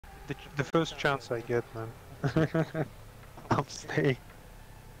The first chance I get, man. I'm staying.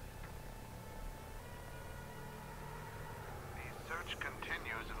 The search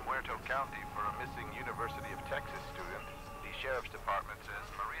continues in Muerto County for a missing University of Texas student. The Sheriff's Department says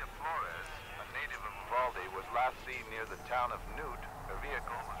Maria Flores, a native of Uvalde, was last seen near the town of Newt. Her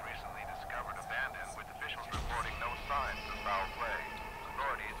vehicle was recently discovered abandoned, with officials reporting no signs of foul play.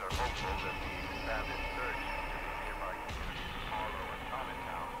 Authorities are hopeful that the expanded search into the nearby communities of Harlow and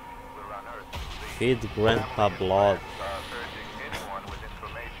Chinatown will unearth the Feed grandpa blood. urging anyone with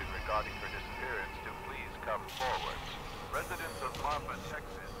information regarding her disappearance to please come forward. Residents of Marfa,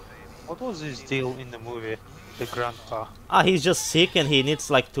 Texas say What was his deal in the movie? The grandpa. Ah, he's just sick and he needs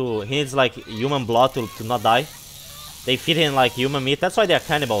like human blood to not die. They feed him like human meat. That's why they are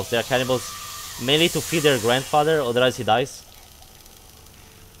cannibals. They are cannibals mainly to feed their grandfather, otherwise he dies.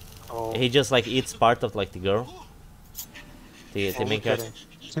 Oh. He just like eats part of like the girl. The Oh, main look at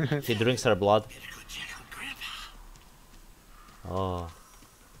character. him. He drinks her blood. Oh.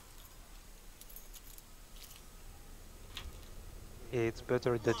 It's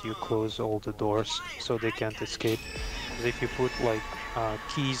better that you close all the doors so they can't escape. Because if you put like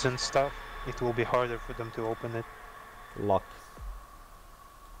keys and stuff, it will be harder for them to open it. Lock.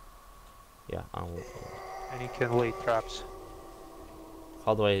 Yeah, And you can lay traps.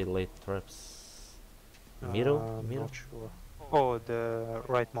 how do I lay traps? Middle? Not sure. Oh, the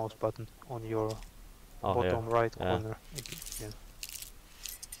right mouse button on your bottom here. right Yeah. corner. Yeah.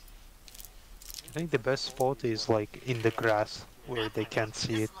 I think the best spot is like in the grass where they can't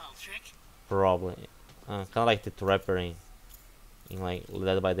see it. Probably. Kind of like the trapper in like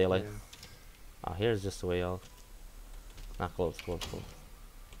Dead by Daylight. Yeah. Ah, here's just a way out. Nah, close.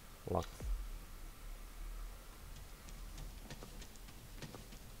 Locked.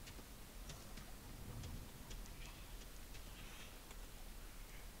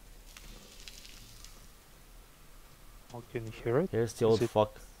 How can you hear it? Here's the old it-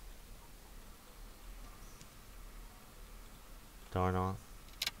 fuck. Turn on.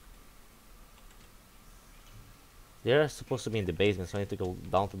 They're supposed to be in the basement, so I need to go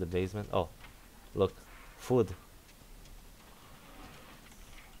down to the basement. Oh, look. Food.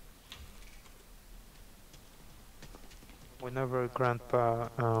 Whenever Grandpa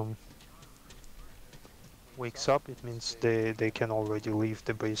wakes up, it means they can already leave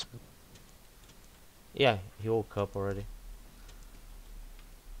the basement. Yeah, he woke up already.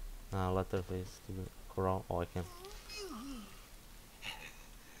 Letter please to the corral. Oh, I can.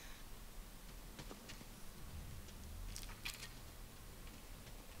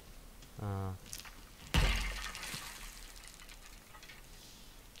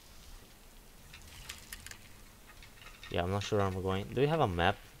 Yeah, I'm not sure where I'm going. Do you have a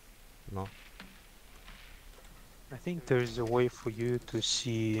map? No. I think there's a way for you to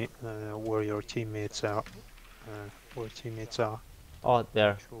see where your teammates are. Where teammates are. Oh,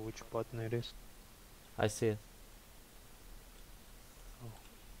 there. Not sure which button it is. I see it.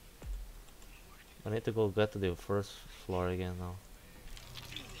 I need to go get to the first floor again now.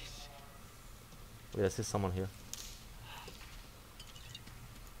 Wait, I see someone here.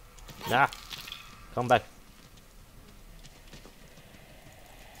 Nah! Come back.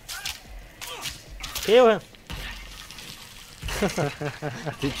 Kill him!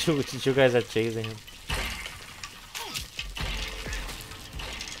 did you guys are chasing him?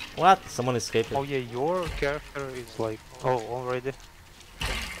 What? Someone escaped. Oh yeah, your character is like... Oh, already?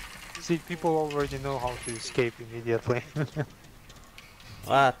 See, people already know how to escape immediately.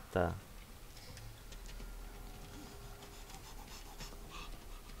 What the?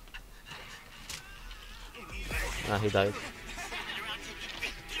 Ah, he died.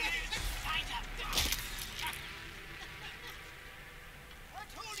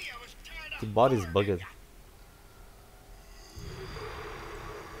 The body's bugged.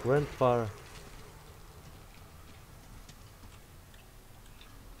 Grandpa.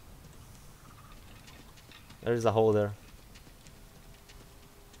 There's a hole there.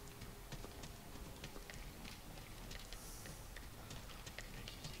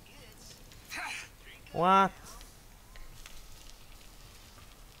 What?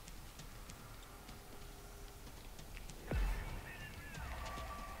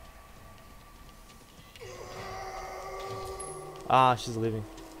 Ah, she's leaving.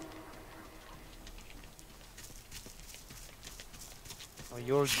 Oh,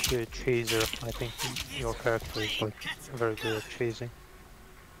 you're the chaser. I think your character is like very good at chasing.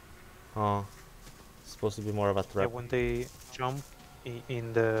 Oh, supposed to be more of a Yeah, trap. when they jump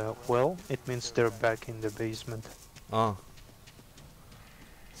in the well, it means they're back in the basement. Oh,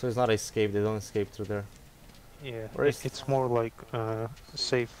 so it's not escape. They don't escape through there. Yeah, Where is it's more like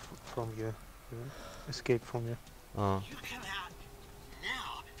safe from you. Escape from you. You come out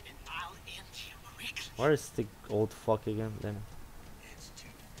now, and I'll end you quickly. Where is the old fuck again? Damn it. It's too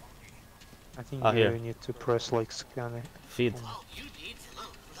funny. I think Ah, you here. need to press like scan it. Feed. All you need's a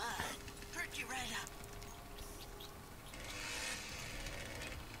little blood. Perk you right up.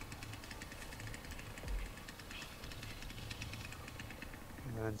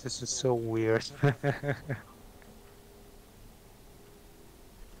 Man, this is so weird.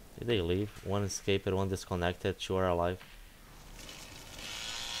 Did they leave? One escaped, one disconnected, two are alive.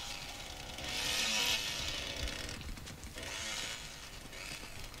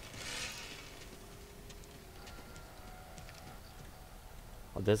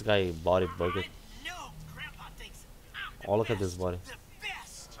 Oh, this guy body bugged. No, Grandpa thinks I'm the Oh, look at best, this body. the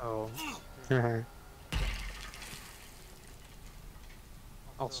best. Oh.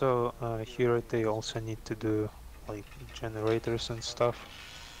 Also, here they also need to do like generators and stuff.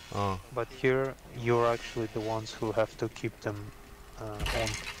 Oh, But here you're actually the ones who have to keep them on.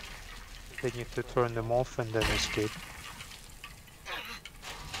 They need to turn them off and then escape.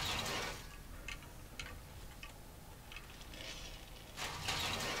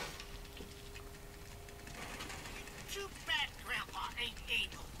 Too bad Grandpa ain't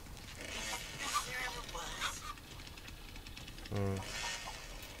able. Best there ever was.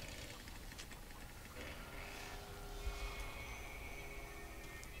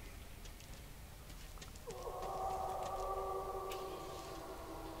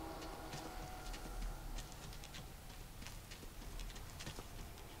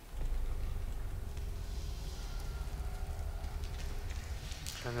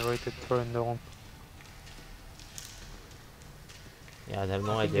 Generator turned on. yeah, I have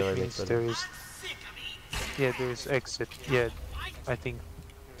no I think idea it where they means could. there is. Sick of eating. Yeah, there is exit. Yeah, I think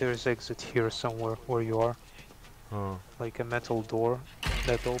there is exit here somewhere where you are. Oh, Like a metal door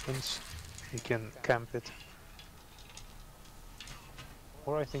that opens. You can camp it.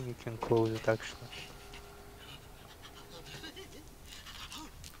 Or I think you can close it actually.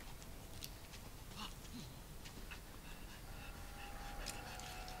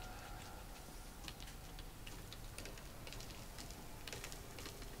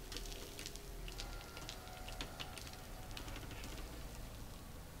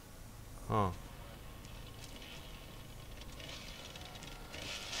 oh.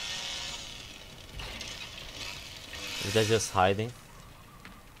 Is that just hiding?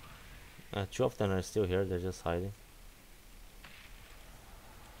 Two of them are still here, they're just hiding.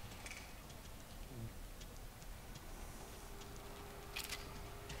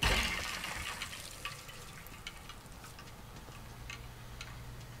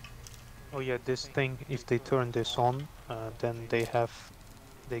 Oh yeah, this thing, if they turn this on, then they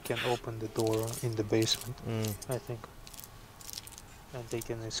can open the door in the basement, I think. And they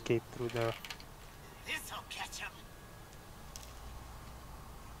can escape through there. This'll catch him.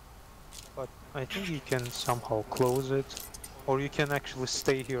 But I think you can somehow close it. Or you can actually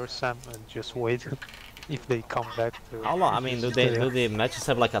stay here, Sam, and just wait if they come back to... How long? I mean, do the matches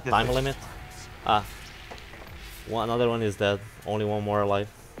have like a time limit? Ah, another one is dead. Only one more alive.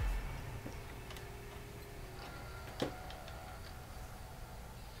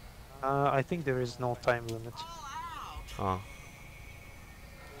 I think there is no time limit. Oh,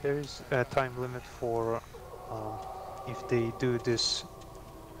 There is a time limit for if they do this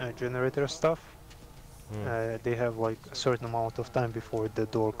generator stuff. They have like a certain amount of time before the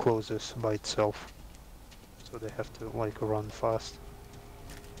door closes by itself. So they have to like run fast.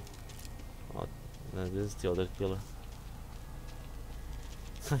 oh, no, this is the other killer.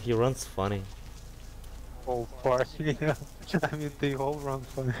 He runs funny. All party, yeah. I mean, they all run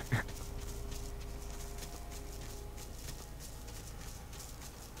funny.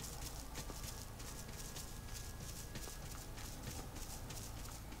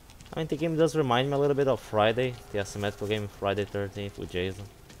 I mean, the game does remind me a little bit of Friday, the asymmetrical game Friday 13th with Jason.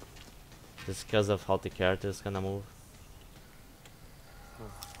 Just because of how the characters kinda move.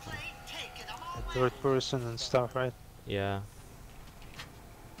 Third person and stuff, right? Yeah.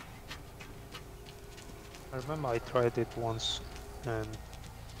 I remember I tried it once and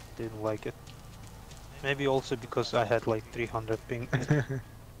didn't like it. Maybe also because I had like 300 ping.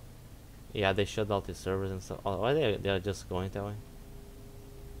 Yeah, they shut out the servers and stuff. Oh, why they are just going that way?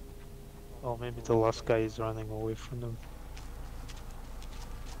 Oh, maybe the last guy is running away from them.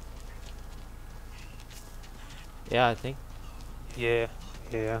 Yeah, I think. Yeah,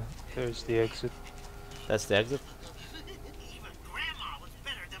 yeah, there's the exit. That's the exit. Even Grandma was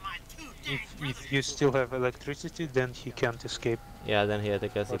better than my two dang If you still have electricity, then he can't escape. Yeah, then he, I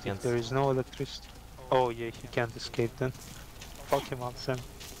guess he But can't. if there is no electricity... Oh yeah, he can't escape then. Fuck him up, Sam.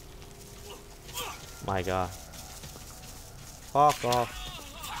 My god. Fuck off.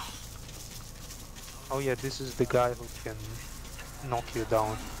 Oh yeah, this is the guy who can knock you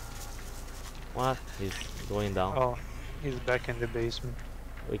down. What? He's going down. Oh, he's back in the basement.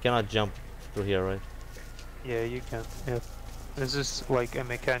 We cannot jump through here, right? Yeah, you can. Yeah. This is like a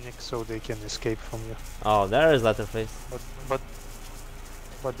mechanic so they can escape from you. Oh, there is Letterface. But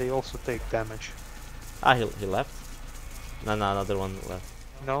but they also take damage. Ah, he left? No, another one left.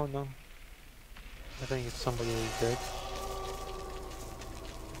 No, no. I think it's somebody who's dead.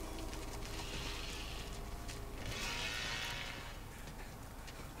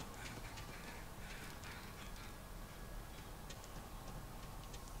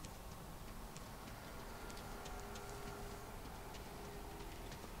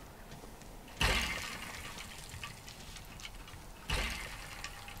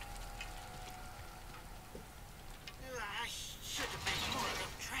 I should have made more of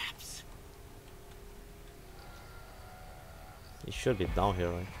them traps. He should be down here,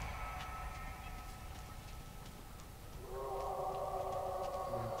 right?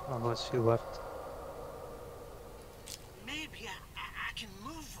 Unless he left. Maybe I can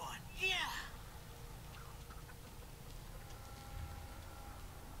move one. Yeah.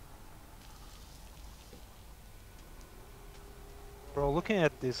 Bro, looking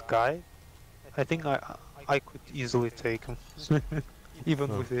at this guy, I think I could easily take him. Even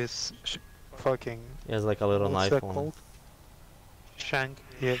Huh. with his fucking... He has like a little what's knife that on him. called? Shank.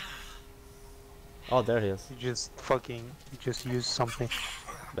 Yeah, Oh, there he is. you just use something.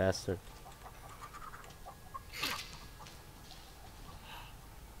 Bastard.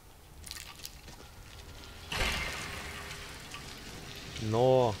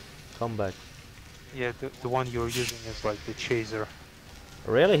 No, come back. Yeah, the one you're using is like the chaser.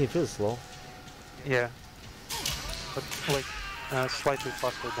 Really? He feels slow. Yeah. But like slightly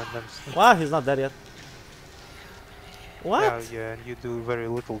faster than them. Wow, he's not dead yet. What? Yeah, and you do very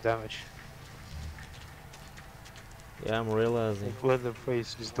little damage. Yeah, I'm realizing. Like,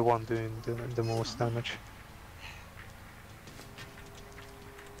 Leatherface is the one doing the most damage.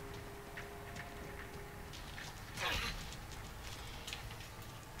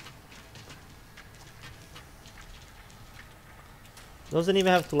 Doesn't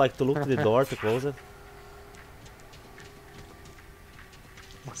even have to like to look to the door to close it.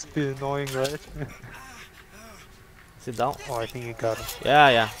 Must be annoying, right? Sit down. Oh, I think you got him.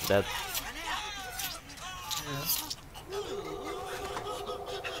 Yeah, dead.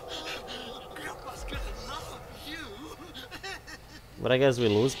 Grandpa's got enough of you. But I guess we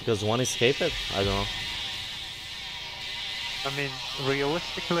lose because one escaped it. I don't know. I mean,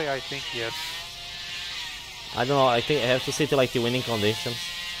 realistically, I think yes. I don't know. I think I have to see to like the winning conditions.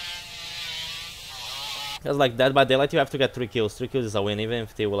 Because like Dead by Daylight, you have to get 3 kills. 3 kills is a win. Even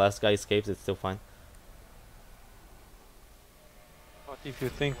if the last guy escapes, it's still fine. But if you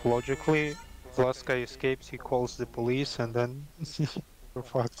think logically, the last guy escapes, he calls the police, and then you're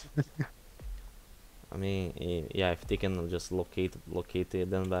fucked. I mean, yeah, if they can just locate it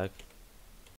then back.